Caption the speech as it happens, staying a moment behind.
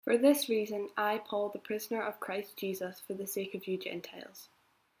For this reason I, Paul, the prisoner of Christ Jesus, for the sake of you Gentiles.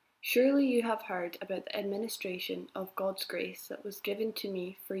 Surely you have heard about the administration of God's grace that was given to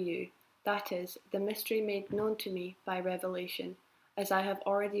me for you, that is, the mystery made known to me by revelation, as I have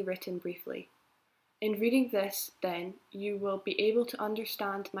already written briefly. In reading this, then, you will be able to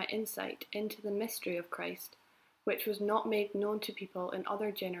understand my insight into the mystery of Christ, which was not made known to people in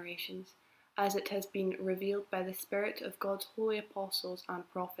other generations, as it has been revealed by the Spirit of God's holy apostles and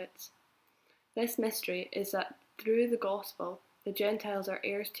prophets. This mystery is that through the gospel, the Gentiles are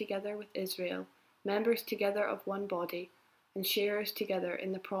heirs together with Israel, members together of one body, and sharers together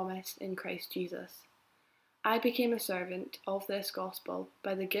in the promise in Christ Jesus. I became a servant of this gospel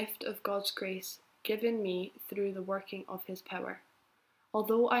by the gift of God's grace given me through the working of his power.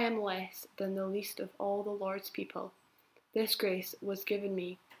 Although I am less than the least of all the Lord's people, this grace was given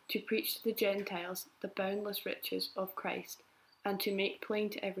me to preach to the Gentiles the boundless riches of Christ, and to make plain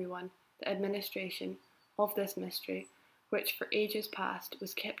to everyone the administration of this mystery, which for ages past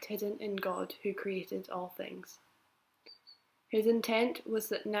was kept hidden in God who created all things. His intent was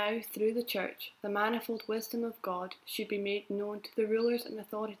that now, through the Church, the manifold wisdom of God should be made known to the rulers and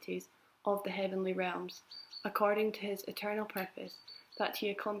authorities of the heavenly realms, according to his eternal purpose that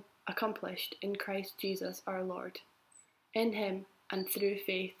he accomplished in Christ Jesus our Lord. In him, and through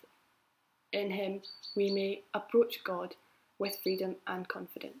faith in him, we may approach God with freedom and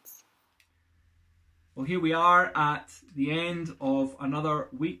confidence. Well, here we are at the end of another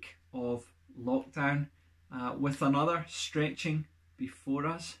week of lockdown, with another stretching before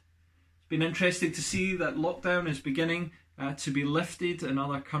us. It's been interesting to see that lockdown is beginning to be lifted in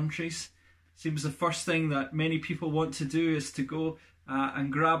other countries. Seems the first thing that many people want to do is to go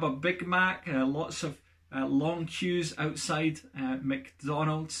and grab a Big Mac. Lots of long queues outside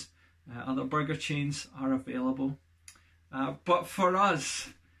McDonald's. Other burger chains are available. But for us,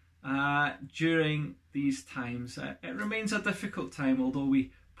 during these times, it remains a difficult time, although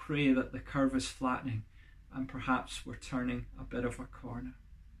we pray that the curve is flattening and perhaps we're turning a bit of a corner.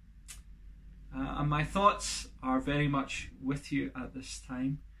 And my thoughts are very much with you at this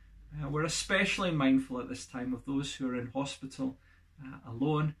time. We're especially mindful at this time of those who are in hospital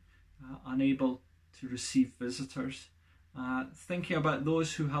alone, unable to receive visitors. Thinking about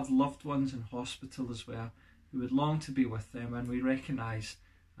those who have loved ones in hospital as well, who would long to be with them, and we recognise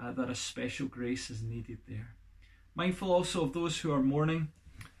that a special grace is needed there. Mindful also of those who are mourning,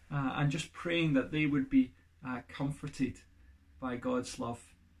 and just praying that they would be comforted by God's love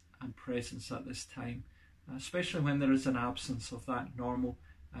and presence at this time, especially when there is an absence of that normal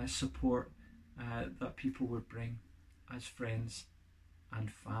support that people would bring as friends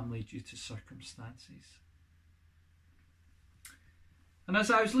and family due to circumstances. And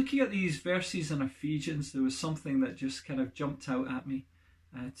as I was looking at these verses in Ephesians, there was something that just kind of jumped out at me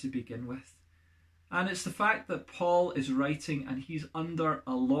to begin with. And it's the fact that Paul is writing and he's under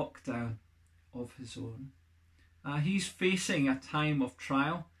a lockdown of his own. He's facing a time of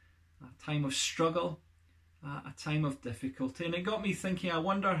trial, a time of struggle, a time of difficulty. And it got me thinking, I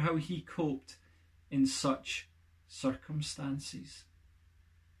wonder how he coped in such circumstances.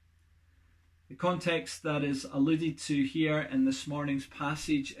 The context that is alluded to here in this morning's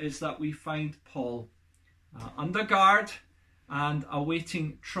passage is that we find Paul under guard and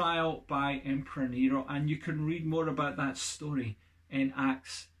awaiting trial by Emperor Nero. And you can read more about that story in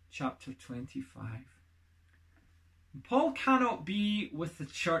Acts chapter 25. Paul cannot be with the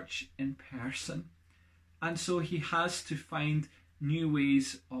church in person, and so he has to find new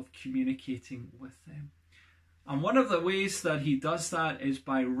ways of communicating with them. And one of the ways that he does that is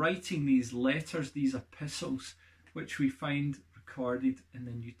by writing these letters, these epistles, which we find recorded in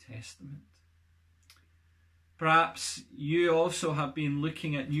the New Testament. Perhaps you also have been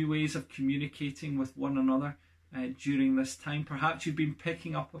looking at new ways of communicating with one another during this time. Perhaps you've been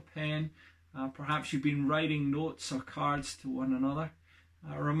picking up a pen. Perhaps you've been writing notes or cards to one another.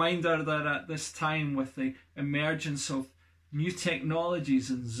 A reminder that at this time, with the emergence of new technologies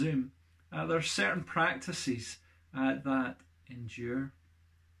and Zoom, there are certain practices that endure.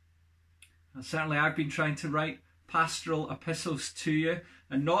 Certainly I've been trying to write pastoral epistles to you,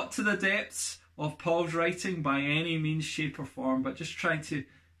 and not to the depths of Paul's writing by any means, shape or form, but just trying to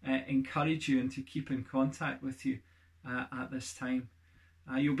encourage you and to keep in contact with you at this time.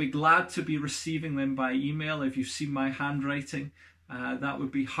 You'll be glad to be receiving them by email. If you've seen my handwriting, that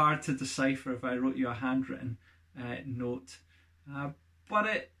would be hard to decipher if I wrote you a handwritten note. But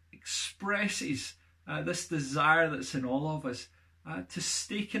it expresses this desire that's in all of us to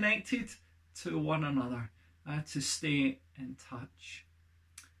stay connected to one another, to stay in touch.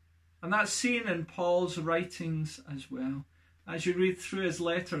 And that's seen in Paul's writings as well. as you read through his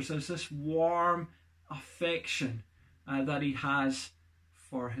letters, there's this warm affection that he has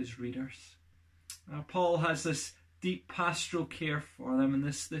for his readers. Paul has this deep pastoral care for them and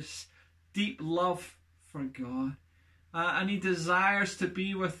this deep love for God. And he desires to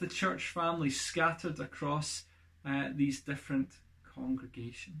be with the church family scattered across these different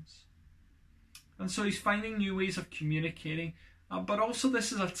congregations. And so he's finding new ways of communicating, but also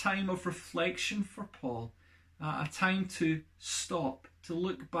this is a time of reflection for Paul, a time to stop, to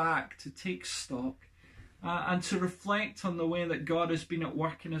look back, to take stock, and to reflect on the way that God has been at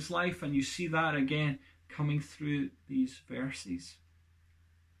work in his life. And you see that again coming through these verses.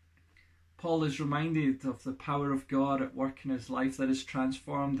 Paul is reminded of the power of God at work in his life that has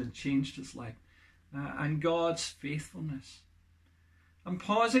transformed and changed his life, and God's faithfulness. And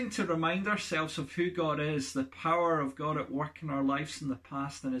pausing to remind ourselves of who God is, the power of God at work in our lives in the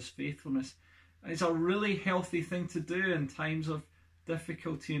past and his faithfulness, is a really healthy thing to do in times of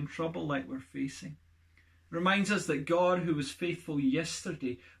difficulty and trouble like we're facing. It reminds us that God, who was faithful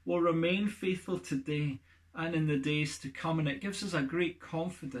yesterday, will remain faithful today and in the days to come, and it gives us a great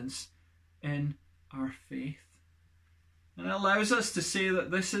confidence in our faith. And it allows us to say that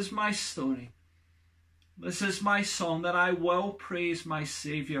this is my story. This is my song, that I will praise my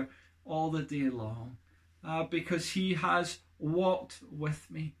Saviour all the day long, because he has walked with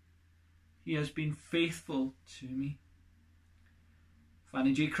me. He has been faithful to me.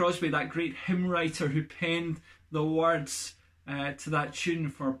 Fanny J. Crosby, that great hymn writer who penned the words to that tune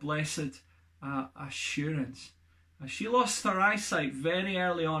for Blessed Assurance, she lost her eyesight very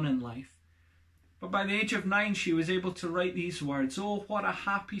early on in life. But by the age of 9, she was able to write these words: "Oh, what a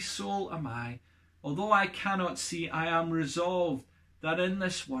happy soul am I! Although I cannot see, I am resolved that in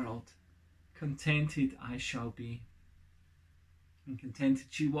this world contented I shall be." And contented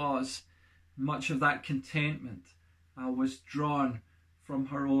she was. Much of that contentment was drawn from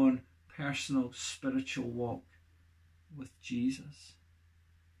her own personal spiritual walk with Jesus.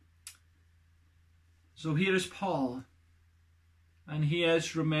 So here is Paul, and he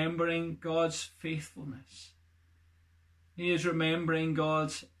is remembering God's faithfulness. He is remembering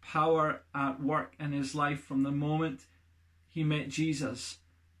God's power at work in his life from the moment he met Jesus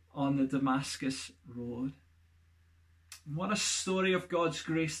on the Damascus road. And what a story of God's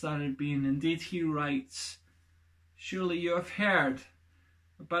grace that had been. Indeed, he writes, "Surely you have heard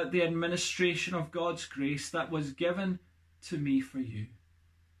about the administration of God's grace that was given to me for you.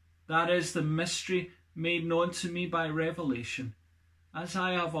 That is the mystery made known to me by revelation, as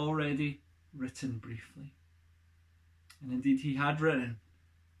I have already written briefly." And indeed he had written.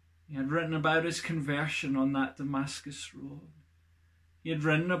 He had written about his conversion on that Damascus road. He had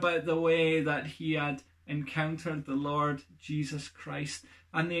written about the way that he had encountered the Lord Jesus Christ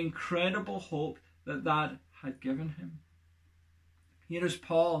and the incredible hope that that had given him. Here is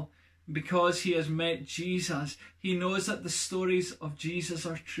Paul. Because he has met Jesus, he knows that the stories of Jesus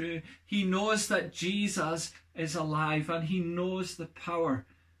are true. He knows that Jesus is alive, and he knows the power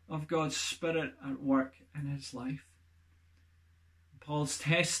of God's Spirit at work in his life. Paul's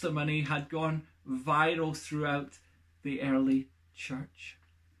testimony had gone viral throughout the early church.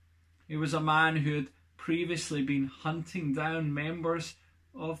 He was a man who had previously been hunting down members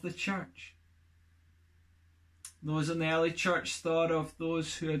of the church. Those in the early church thought of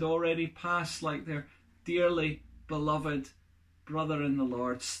those who had already passed like their dearly beloved brother in the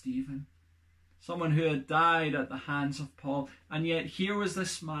Lord, Stephen, someone who had died at the hands of Paul. And yet here was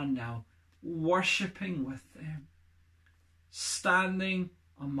this man now, worshipping with them, standing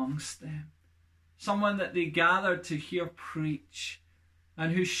amongst them, someone that they gathered to hear preach,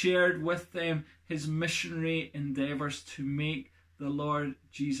 and who shared with them his missionary endeavours to make the Lord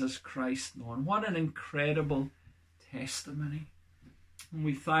Jesus Christ known. What an incredible testimony. And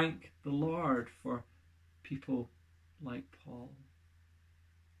we thank the Lord for people like Paul.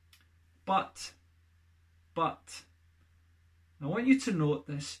 But, I want you to note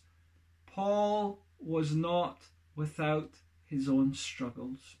this: Paul was not without his own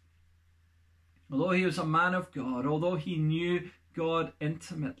struggles. Although he was a man of God, although he knew God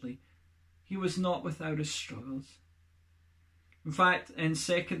intimately, he was not without his struggles. In fact, in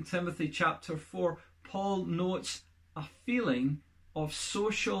 2 Timothy chapter 4, Paul notes a feeling of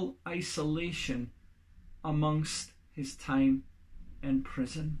social isolation amongst his time in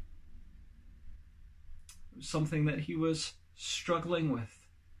prison. It was something that he was struggling with,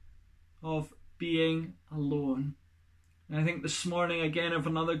 of being alone. And I think this morning again of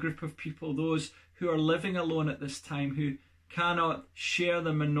another group of people, those who are living alone at this time, who cannot share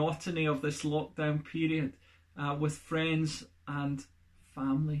the monotony of this lockdown period with friends and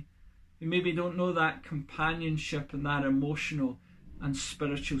family, who maybe don't know that companionship and that emotional and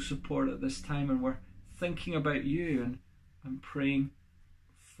spiritual support at this time, and we're thinking about you and praying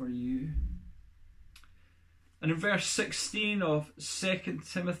for you. And in verse 16 of 2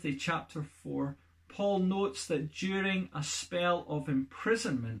 Timothy chapter 4, Paul notes that during a spell of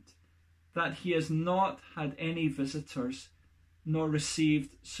imprisonment that he has not had any visitors nor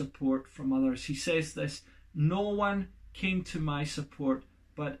received support from others. He says this, "No one came to my support,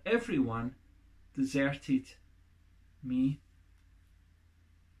 but everyone deserted me."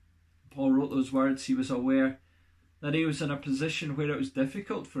 Paul wrote those words. He was aware that he was in a position where it was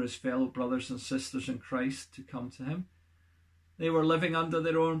difficult for his fellow brothers and sisters in Christ to come to him. They were living under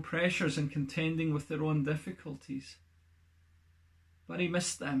their own pressures and contending with their own difficulties. But he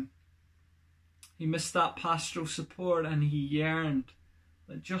missed them. He missed that pastoral support, and he yearned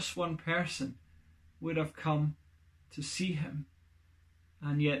that just one person would have come to see him,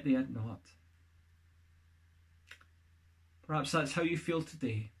 and yet they had not. Perhaps that's how you feel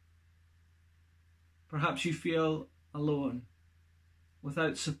today. Perhaps you feel alone,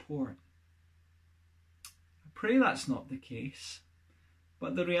 without support. I pray that's not the case,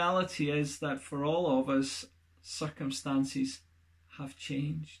 but the reality is that for all of us, circumstances have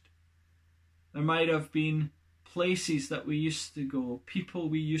changed. There might have been places that we used to go, people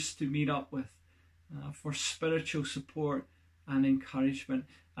we used to meet up with for spiritual support and encouragement.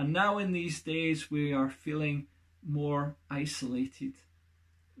 And now in these days we are feeling more isolated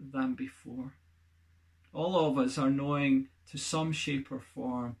than before. All of us are knowing to some shape or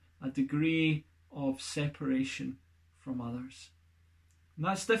form a degree of separation from others. And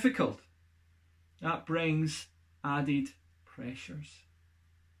that's difficult. That brings added pressures.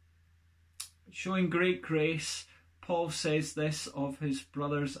 But showing great grace, Paul says this of his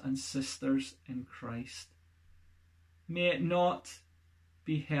brothers and sisters in Christ: "May it not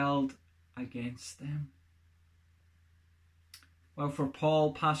be held against them." While for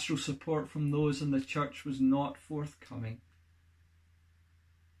Paul, pastoral support from those in the church was not forthcoming,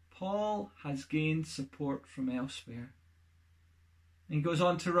 Paul has gained support from elsewhere. And he goes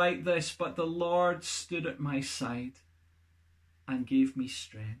on to write this, "But the Lord stood at my side and gave me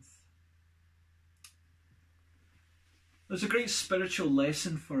strength." There's a great spiritual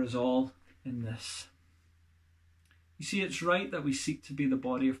lesson for us all in this. You see, it's right that we seek to be the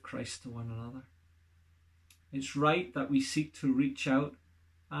body of Christ to one another. It's right that we seek to reach out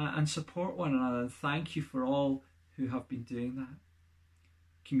and support one another. And thank you for all who have been doing that.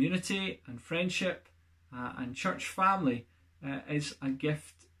 Community and friendship and church family is a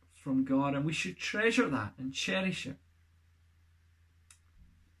gift from God, and we should treasure that and cherish it.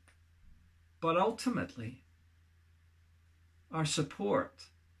 But ultimately, our support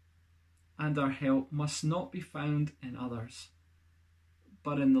and our help must not be found in others,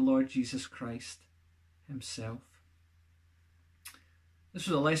 but in the Lord Jesus Christ himself. This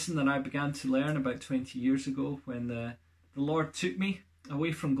was a lesson that I began to learn about 20 years ago when the Lord took me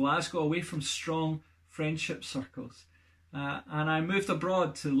away from Glasgow, away from strong friendship circles, and I moved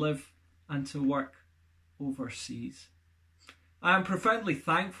abroad to live and to work overseas. I am profoundly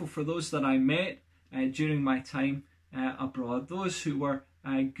thankful for those that I met during my time abroad, those who were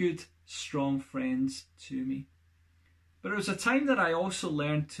good, strong friends to me. But it was a time that I also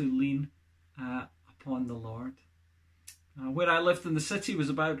learned to lean upon the Lord. Where I lived in the city was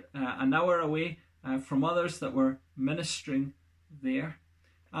about an hour away from others that were ministering there.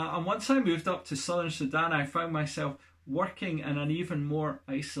 And once I moved up to southern Sudan, I found myself working in an even more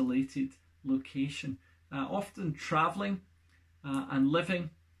isolated location, often travelling and living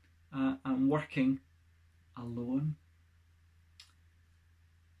and working alone.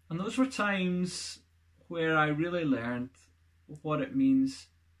 And those were times where I really learned what it means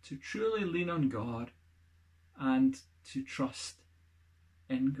to truly lean on God and to trust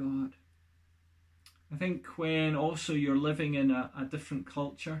in God. I think when also you're living in a different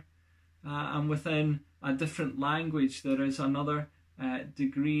culture and within a different language, there is another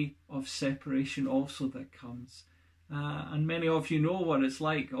degree of separation also that comes. And many of you know what it's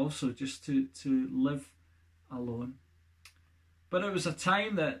like also just to live alone. But it was a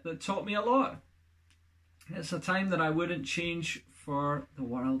time that taught me a lot. It's a time that I wouldn't change for the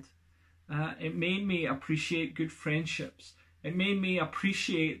world. It made me appreciate good friendships. It made me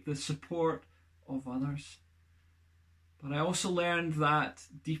appreciate the support of others. But I also learned that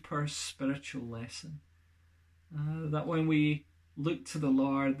deeper spiritual lesson. That when we look to the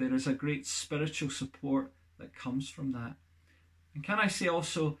Lord, there is a great spiritual support that comes from that. And can I say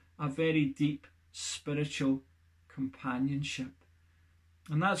also a very deep spiritual companionship.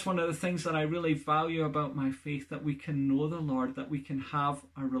 And that's one of the things that I really value about my faith, that we can know the Lord, that we can have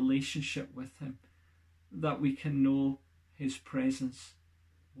a relationship with him, that we can know his presence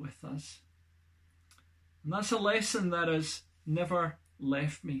with us. And that's a lesson that has never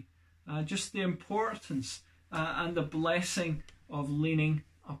left me. Just the importance and the blessing of leaning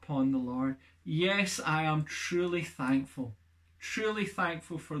upon the Lord. Yes, I am truly thankful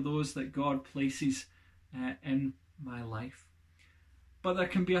for those that God places in my life. But there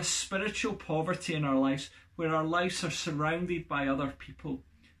can be a spiritual poverty in our lives where our lives are surrounded by other people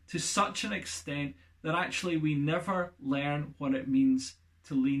to such an extent that actually we never learn what it means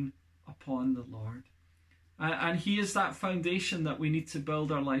to lean upon the Lord. And he is that foundation that we need to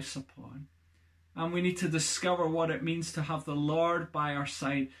build our lives upon. And we need to discover what it means to have the Lord by our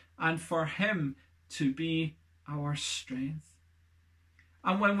side and for him to be our strength.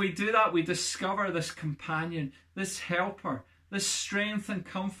 And when we do that, we discover this companion, this helper, this strength and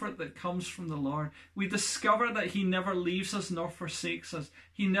comfort that comes from the Lord. We discover that he never leaves us nor forsakes us.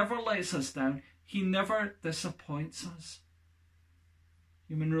 He never lets us down. He never disappoints us.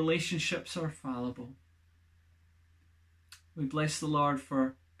 Human relationships are fallible. We bless the Lord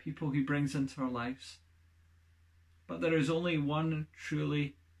for people he brings into our lives. But there is only one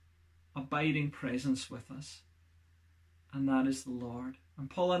truly abiding presence with us, and that is the Lord. And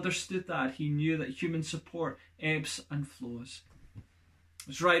Paul understood that. He knew that human support ebbs and flows.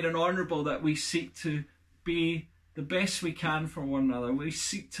 It's right and honourable that we seek to be the best we can for one another. We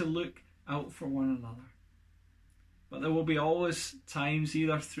seek to look out for one another. But there will be always times,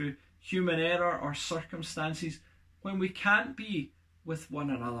 either through human error or circumstances, when we can't be with one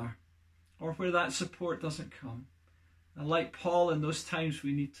another, or where that support doesn't come. And like Paul, in those times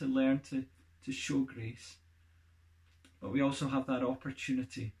we need to learn to show grace. But we also have that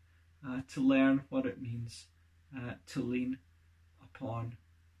opportunity to learn what it means to lean upon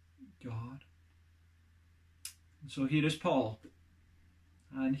God. And so here is Paul,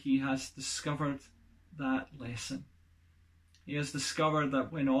 and he has discovered that lesson. He has discovered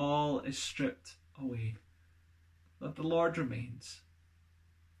that when all is stripped away, that the Lord remains,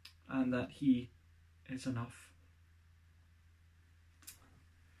 and that he is enough.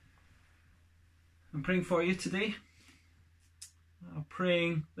 I'm praying for you today. I'm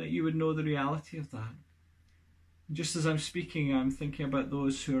praying that you would know the reality of that. And just as I'm speaking, I'm thinking about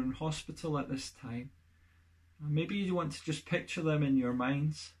those who are in hospital at this time. And maybe you want to just picture them in your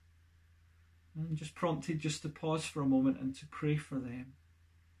minds. And just prompted just to pause for a moment and to pray for them.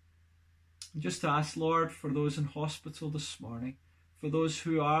 And just to ask, Lord, for those in hospital this morning, for those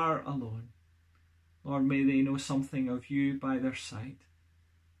who are alone, Lord, may they know something of you by their side,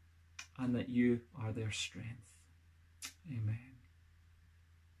 and that you are their strength. Amen.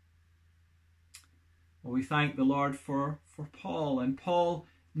 Well, we thank the Lord for Paul, and Paul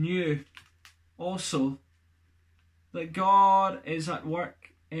knew also that God is at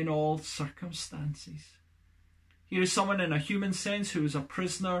work in all circumstances. Here is someone in a human sense who is a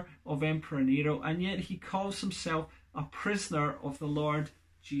prisoner of Emperor Nero, and yet he calls himself a prisoner of the Lord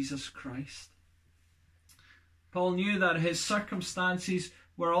Jesus Christ. Paul knew that his circumstances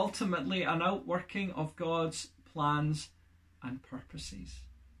were ultimately an outworking of God's plans and purposes.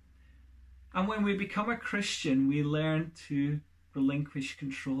 And when we become a Christian, we learn to relinquish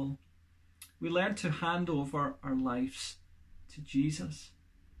control. We learn to hand over our lives to Jesus.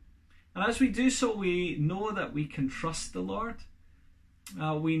 And as we do so, we know that we can trust the Lord.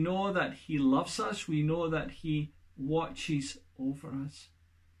 We know that he loves us. We know that he watches over us.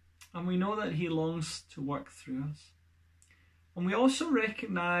 And we know that he longs to work through us. And we also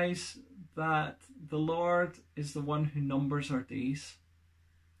recognize that the Lord is the one who numbers our days.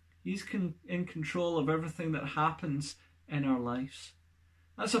 He's in control of everything that happens in our lives.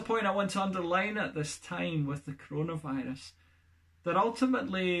 That's a point I want to underline at this time with the coronavirus, that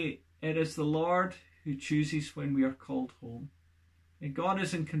ultimately it is the Lord who chooses when we are called home. And God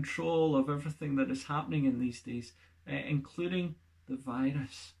is in control of everything that is happening in these days, including the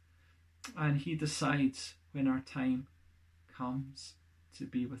virus. And he decides when our time comes to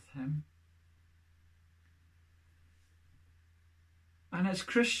be with him. And as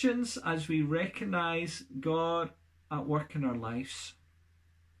Christians, as we recognize God at work in our lives,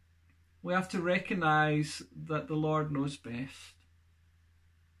 we have to recognize that the Lord knows best.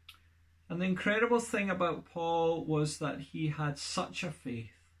 And the incredible thing about Paul was that he had such a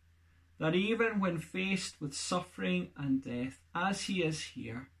faith that even when faced with suffering and death, as he is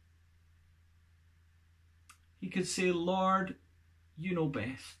here, he could say, Lord, you know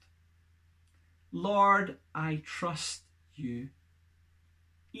best. Lord, I trust you.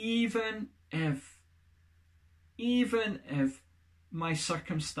 Even if my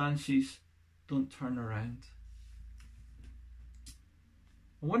circumstances don't turn around.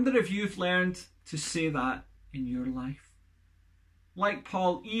 I wonder if you've learned to say that in your life. Like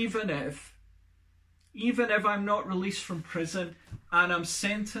Paul, even if I'm not released from prison and I'm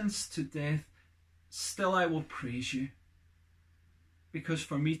sentenced to death, still I will praise you. Because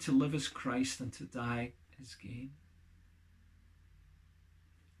for me to live is Christ and to die is gain.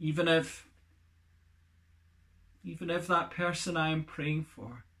 Even if that person I am praying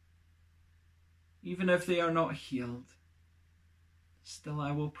for, even if they are not healed, still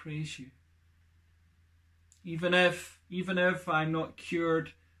I will praise you. Even if I'm not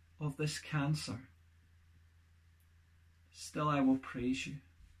cured of this cancer, still I will praise you.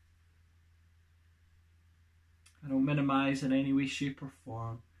 I don't minimize in any way, shape or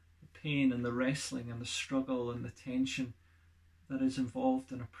form the pain and the wrestling and the struggle and the tension that is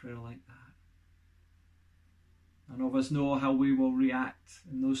involved in a prayer like that. None of us know how we will react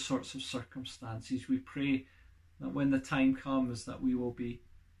in those sorts of circumstances. We pray that when the time comes that we will be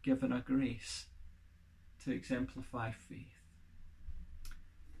given a grace to exemplify faith.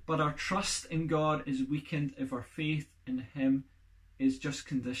 But our trust in God is weakened if our faith in Him is just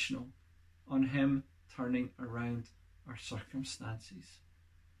conditional on Him turning around our circumstances.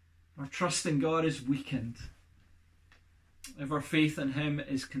 Our trust in God is weakened if our faith in Him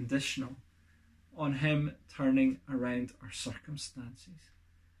is conditional on Him turning around our circumstances.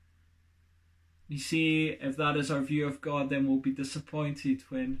 You see, if that is our view of God, then we'll be disappointed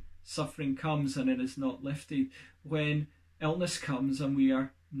when suffering comes and it is not lifted, when illness comes and we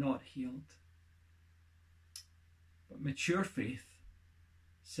are not healed. But mature faith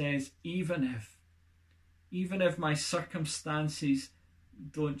says, even if my circumstances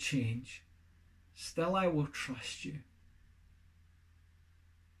don't change, still I will trust you.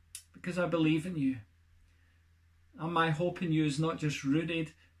 Because I believe in you. And my hope in you is not just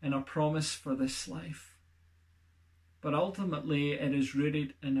rooted in a promise for this life, but ultimately it is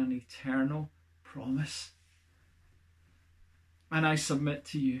rooted in an eternal promise. And I submit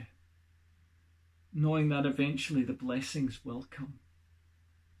to you, knowing that eventually the blessings will come.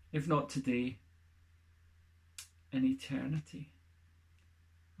 If not today, in eternity.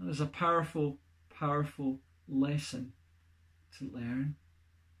 That is a powerful, powerful lesson to learn.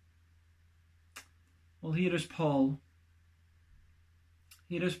 Well, here is Paul.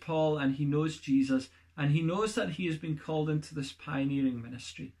 Here is Paul, and he knows Jesus, and he knows that he has been called into this pioneering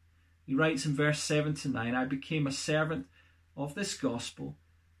ministry. He writes in verse 7 to 9, I became a servant of this gospel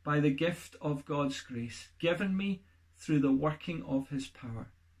by the gift of God's grace, given me through the working of his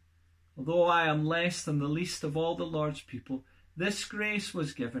power. Although I am less than the least of all the Lord's people, this grace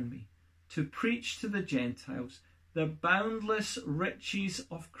was given me to preach to the Gentiles the boundless riches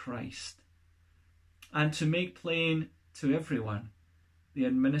of Christ, and to make plain to everyone the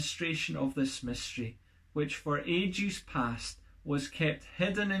administration of this mystery, which for ages past was kept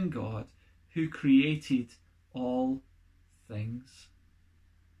hidden in God, who created all things.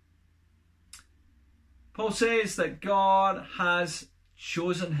 Paul says that God has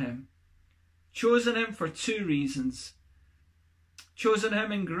chosen him for two reasons. Chosen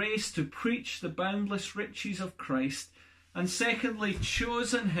him in grace to preach the boundless riches of Christ, and secondly,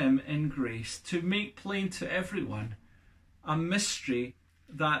 chosen him in grace to make plain to everyone a mystery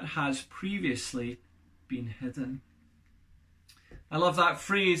that has previously been hidden. I love that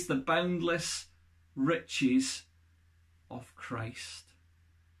phrase, the boundless riches of Christ.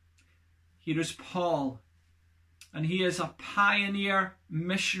 Here is Paul, and he is a pioneer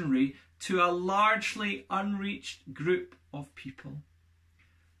missionary to a largely unreached group of people.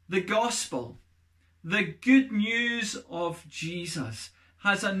 The gospel, the good news of Jesus,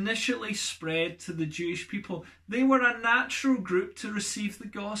 has initially spread to the Jewish people. They were a natural group to receive the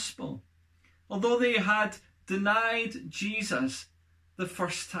gospel. Although they had denied Jesus the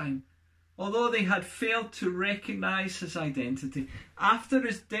first time, although they had failed to recognize his identity, after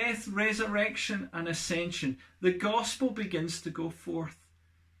his death, resurrection and ascension, the gospel begins to go forth.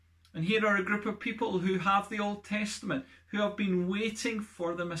 And here are a group of people who have the Old Testament, who have been waiting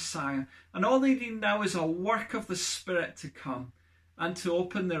for the Messiah. And all they need now is a work of the Spirit to come and to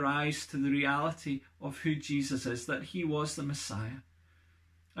open their eyes to the reality of who Jesus is, that he was the Messiah.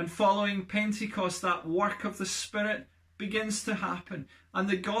 And following Pentecost, that work of the Spirit begins to happen, and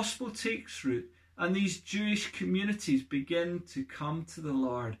the gospel takes root, and these Jewish communities begin to come to the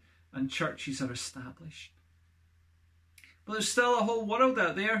Lord, and churches are established. But there's still a whole world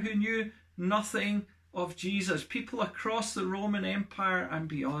out there who knew nothing of Jesus. People across the Roman Empire and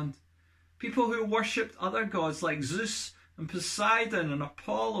beyond. People who worshipped other gods like Zeus and Poseidon and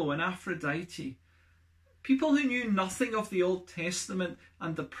Apollo and Aphrodite. people who knew nothing of the Old Testament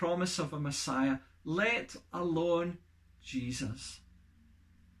and the promise of a Messiah, let alone Jesus.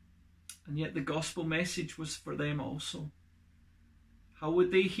 And yet the gospel message was for them also. How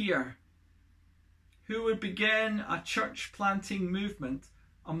would they hear? Who would begin a church planting movement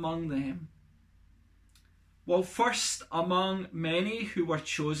among them? Well, first among many who were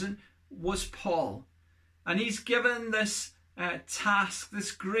chosen was Paul. And he's given this task,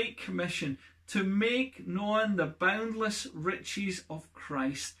 this great commission, to make known the boundless riches of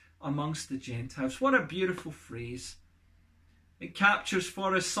Christ amongst the Gentiles. What a beautiful phrase. It captures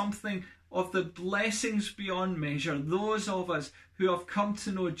for us something of the blessings beyond measure those of us who have come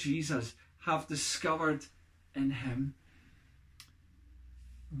to know Jesus have discovered in him.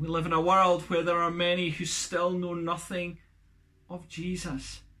 We live in a world where there are many who still know nothing of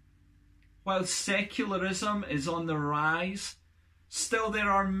Jesus. While secularism is on the rise, still there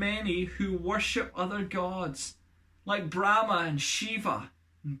are many who worship other gods like Brahma and Shiva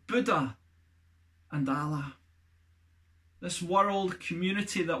and Buddha and Allah. This world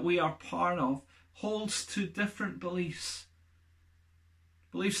community that we are part of holds to different beliefs.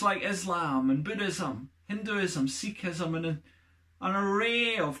 Beliefs like Islam and Buddhism, Hinduism, Sikhism, and an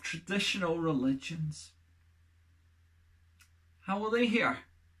array of traditional religions. How will they hear?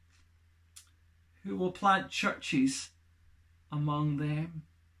 Who will plant churches among them?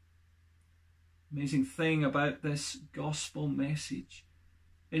 Amazing thing about this gospel message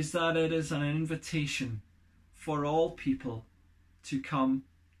is that it is an invitation for all people to come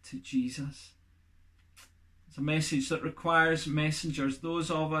to Jesus. It's a message that requires messengers, those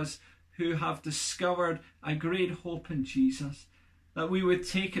of us who have discovered a great hope in Jesus, that we would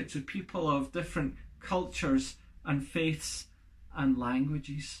take it to people of different cultures and faiths and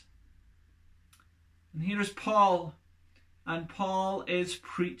languages. And here is Paul, and Paul is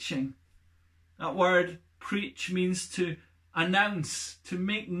preaching. That word preach means to announce, to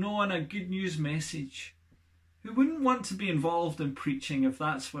make known a good news message. Who wouldn't want to be involved in preaching if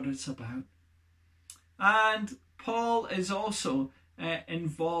that's what it's about? And Paul is also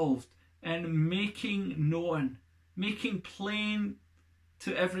involved in making known, making plain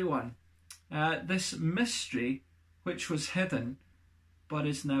to everyone this mystery which was hidden but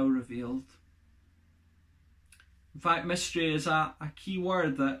is now revealed. In fact, mystery is a key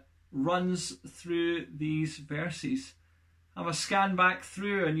word that runs through these verses. Have a scan back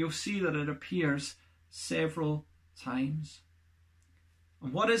through and you'll see that it appears several times.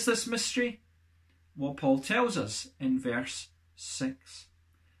 And what is this mystery? Well, Paul tells us in verse 6.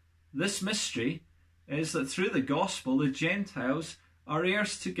 This mystery is that through the gospel the Gentiles are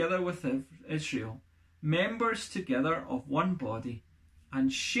heirs together with Israel, members together of one body,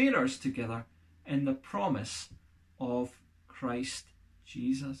 and sharers together in the promise of Christ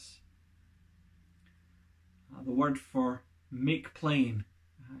Jesus. The word for make plain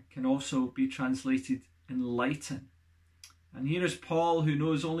can also be translated enlighten. And here is Paul, who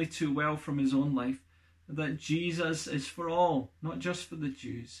knows only too well from his own life that Jesus is for all, not just for the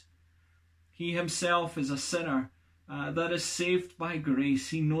Jews. He himself is a sinner that is saved by grace.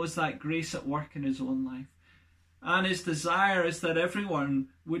 He knows that grace at work in his own life. And his desire is that everyone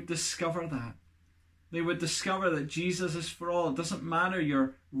would discover that. They would discover that Jesus is for all. It doesn't matter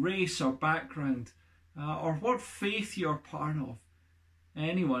your race or background or what faith you're part of.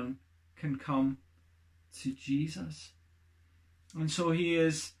 Anyone can come to Jesus. And so he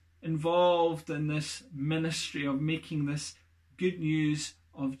is involved in this ministry of making this good news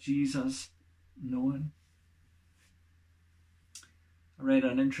of Jesus known. I read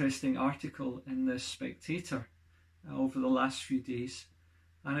an interesting article in the Spectator over the last few days,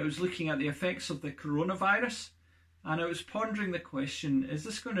 and it was looking at the effects of the coronavirus, and it was pondering the question, is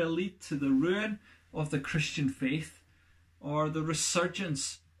this going to lead to the ruin of the Christian faith or the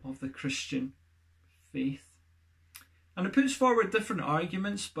resurgence of the Christian faith? And it puts forward different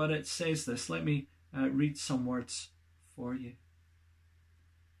arguments, but it says this. Let me read some words for you.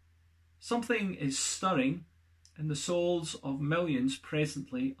 Something is stirring in the souls of millions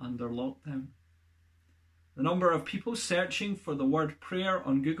presently under lockdown. The number of people searching for the word prayer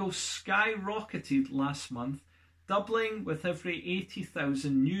on Google skyrocketed last month, doubling with every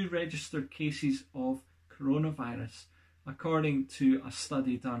 80,000 new registered cases of coronavirus, according to a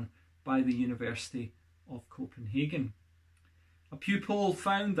study done by the University of Copenhagen. A Pew poll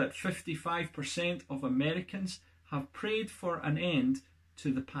found that 55% of Americans have prayed for an end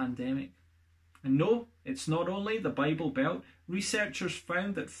to the pandemic. And no, it's not only the Bible Belt. Researchers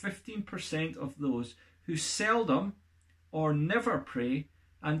found that 15% of those who seldom or never pray,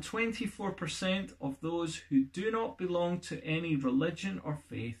 and 24% of those who do not belong to any religion or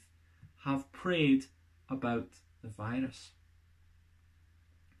faith, have prayed about the virus.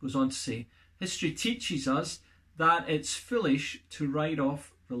 It goes on to say, history teaches us that it's foolish to write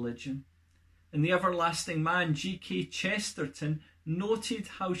off religion. And the everlasting man G.K. Chesterton noted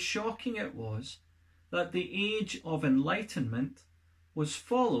how shocking it was that the age of enlightenment was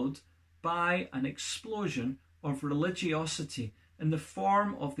followed by an explosion of religiosity in the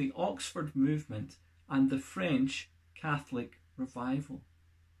form of the Oxford movement and the French Catholic revival.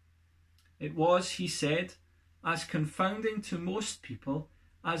 It was, he said, as confounding to most people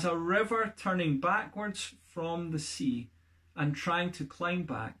as a river turning backwards from the sea and trying to climb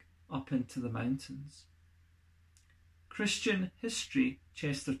back up into the mountains. Christian history,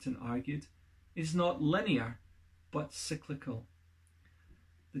 Chesterton argued, is not linear but cyclical.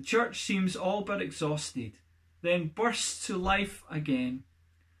 The church seems all but exhausted, then bursts to life again.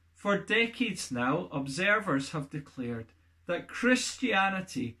 For decades now, observers have declared that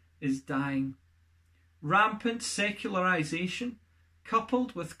Christianity is dying. Rampant secularization,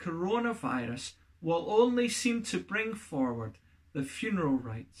 coupled with coronavirus, will only seem to bring forward the funeral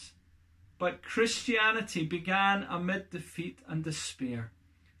rites. But Christianity began amid defeat and despair,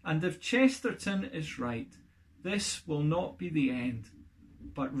 and if Chesterton is right, this will not be the end,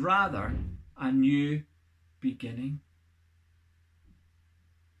 but rather a new beginning.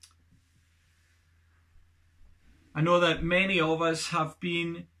 I know that many of us have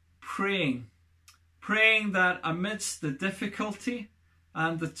been praying that amidst the difficulty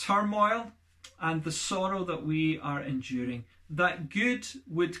and the turmoil and the sorrow that we are enduring, that good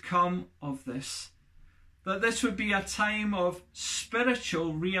would come of this, that this would be a time of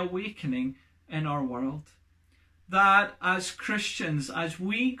spiritual reawakening in our world, that as Christians, as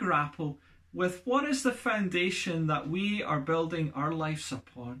we grapple with what is the foundation that we are building our lives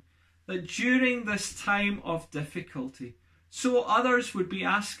upon, that during this time of difficulty, so others would be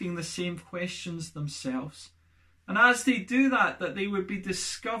asking the same questions themselves. And as they do that they would be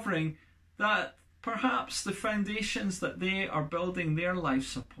discovering that perhaps the foundations that they are building their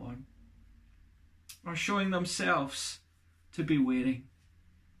lives upon are showing themselves to be wearing,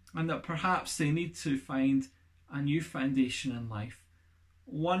 and that perhaps they need to find a new foundation in life,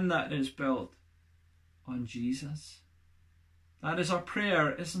 one that is built on Jesus. That is our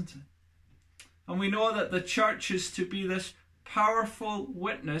prayer, isn't it? And we know that the church is to be this powerful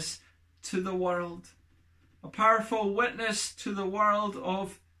witness to the world, a powerful witness to the world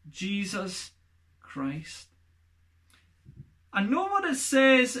of Jesus Christ. And know what it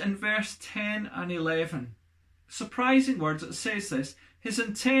says in verse 10 and 11. Surprising words. It says this: his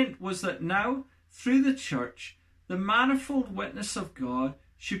intent was that now, through the church, the manifold witness of God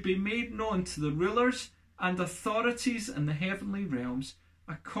should be made known to the rulers and authorities in the heavenly realms,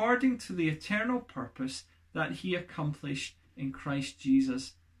 according to the eternal purpose that he accomplished in Christ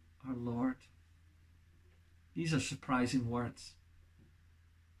Jesus our Lord. These are surprising words.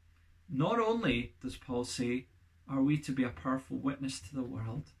 Not only, does Paul say, are we to be a powerful witness to the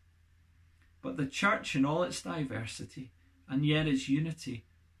world, but the church in all its diversity and yet its unity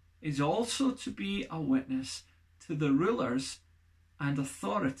is also to be a witness to the rulers and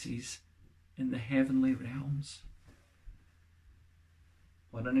authorities in the heavenly realms.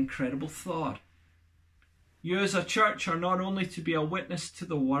 What an incredible thought. You as a church are not only to be a witness to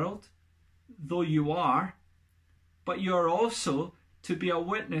the world, though you are, but you are also to be a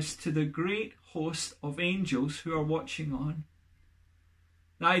witness to the great host of angels who are watching on.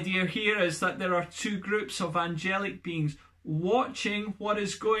 The idea here is that there are two groups of angelic beings watching what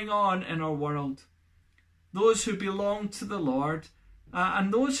is going on in our world. Those who belong to the Lord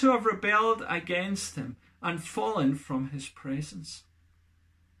and those who have rebelled against him and fallen from his presence.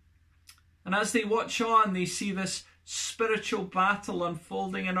 And as they watch on, they see this spiritual battle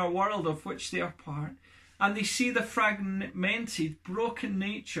unfolding in our world of which they are part. And they see the fragmented, broken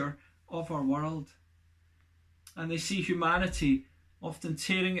nature of our world. And they see humanity often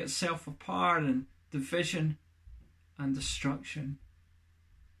tearing itself apart in division and destruction.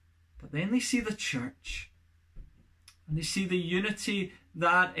 But then they see the church. And they see the unity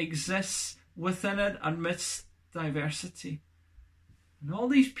that exists within it amidst diversity. And all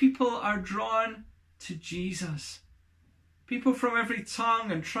these people are drawn to Jesus. People from every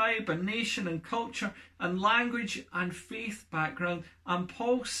tongue and tribe and nation and culture and language and faith background. And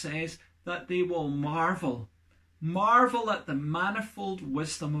Paul says that they will marvel at the manifold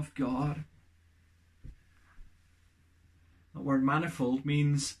wisdom of God. The word manifold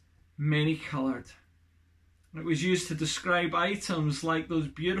means many-coloured. It was used to describe items like those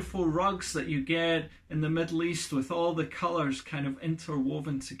beautiful rugs that you get in the Middle East with all the colours kind of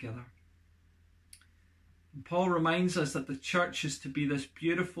interwoven together. And Paul reminds us that the church is to be this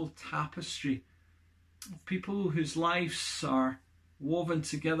beautiful tapestry of people whose lives are woven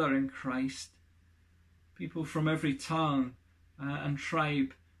together in Christ, people from every tongue and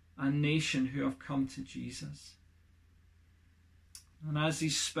tribe and nation who have come to Jesus. And as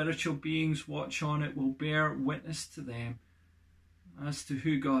these spiritual beings watch on, it will bear witness to them as to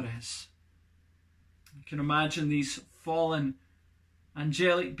who God is. You can imagine these fallen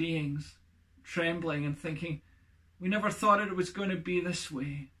angelic beings trembling and thinking, we never thought it was going to be this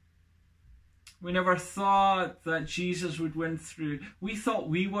way. We never thought that Jesus would win through. We thought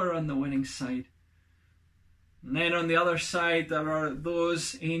we were on the winning side. And then on the other side there are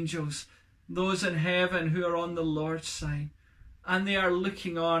those angels, those in heaven who are on the Lord's side. And they are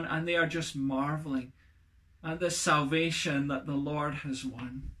looking on and they are just marveling at the salvation that the Lord has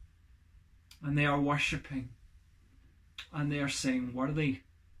won. And they are worshipping. And they are saying, worthy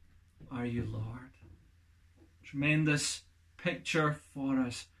are you, Lord. Tremendous picture for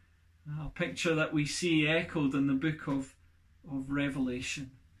us. A picture that we see echoed in the book of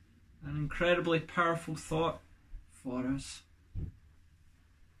Revelation. An incredibly powerful thought for us.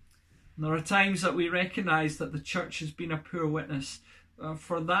 And there are times that we recognise that the church has been a poor witness.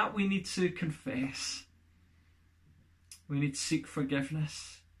 For that we need to confess. We need to seek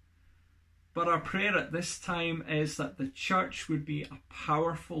forgiveness. But our prayer at this time is that the church would be a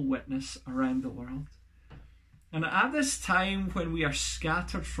powerful witness around the world. And at this time when we are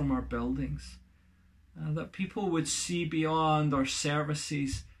scattered from our buildings, that people would see beyond our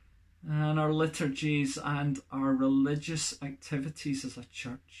services and our liturgies and our religious activities as a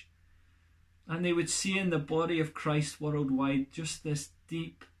church. And they would see in the body of Christ worldwide just this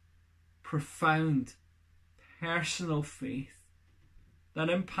deep, profound, personal faith that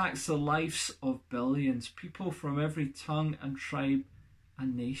impacts the lives of billions, people from every tongue and tribe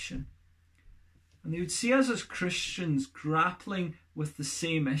and nation. And they would see us as Christians grappling with the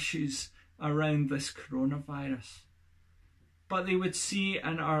same issues around this coronavirus. But they would see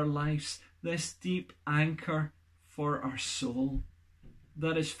in our lives this deep anchor for our soul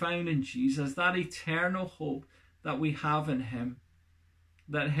that is found in Jesus, that eternal hope that we have in Him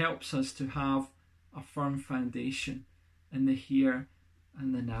that helps us to have a firm foundation in the here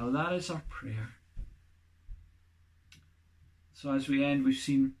and the now. That is our prayer. So as we end, we've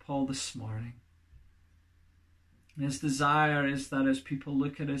seen Paul this morning. His desire is that as people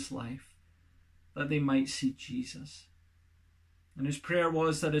look at his life, that they might see Jesus. And his prayer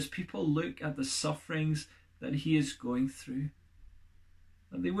was that as people look at the sufferings that he is going through,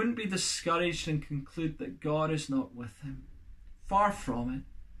 that they wouldn't be discouraged and conclude that God is not with him. Far from it.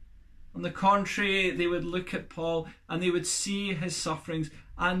 On the contrary, they would look at Paul and they would see his sufferings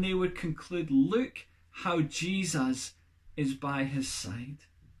and they would conclude, look how Jesus is by his side.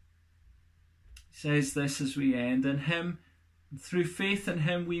 He says this as we end, in him, and through faith in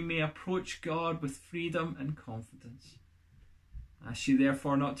him, we may approach God with freedom and confidence. I ask you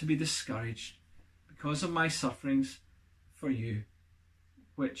therefore not to be discouraged because of my sufferings for you,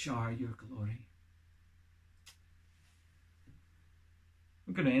 which are your glory.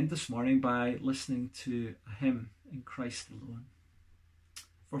 We're going to end this morning by listening to a hymn, In Christ Alone.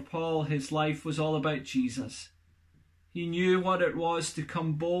 For Paul, his life was all about Jesus. He knew what it was to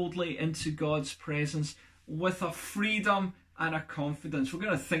come boldly into God's presence with a freedom and a confidence. We're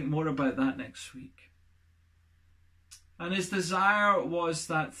going to think more about that next week. And his desire was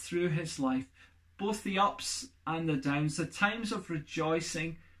that through his life, both the ups and the downs, the times of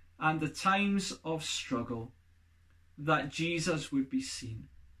rejoicing and the times of struggle, that Jesus would be seen.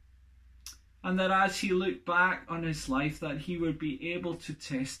 And that as he looked back on his life, that he would be able to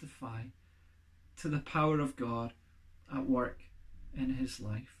testify to the power of God at work in his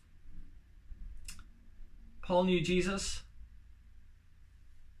life. Paul knew Jesus,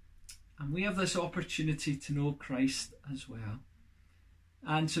 and we have this opportunity to know Christ as well,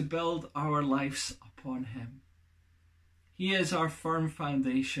 and to build our lives upon him. He is our firm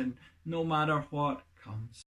foundation, no matter what comes.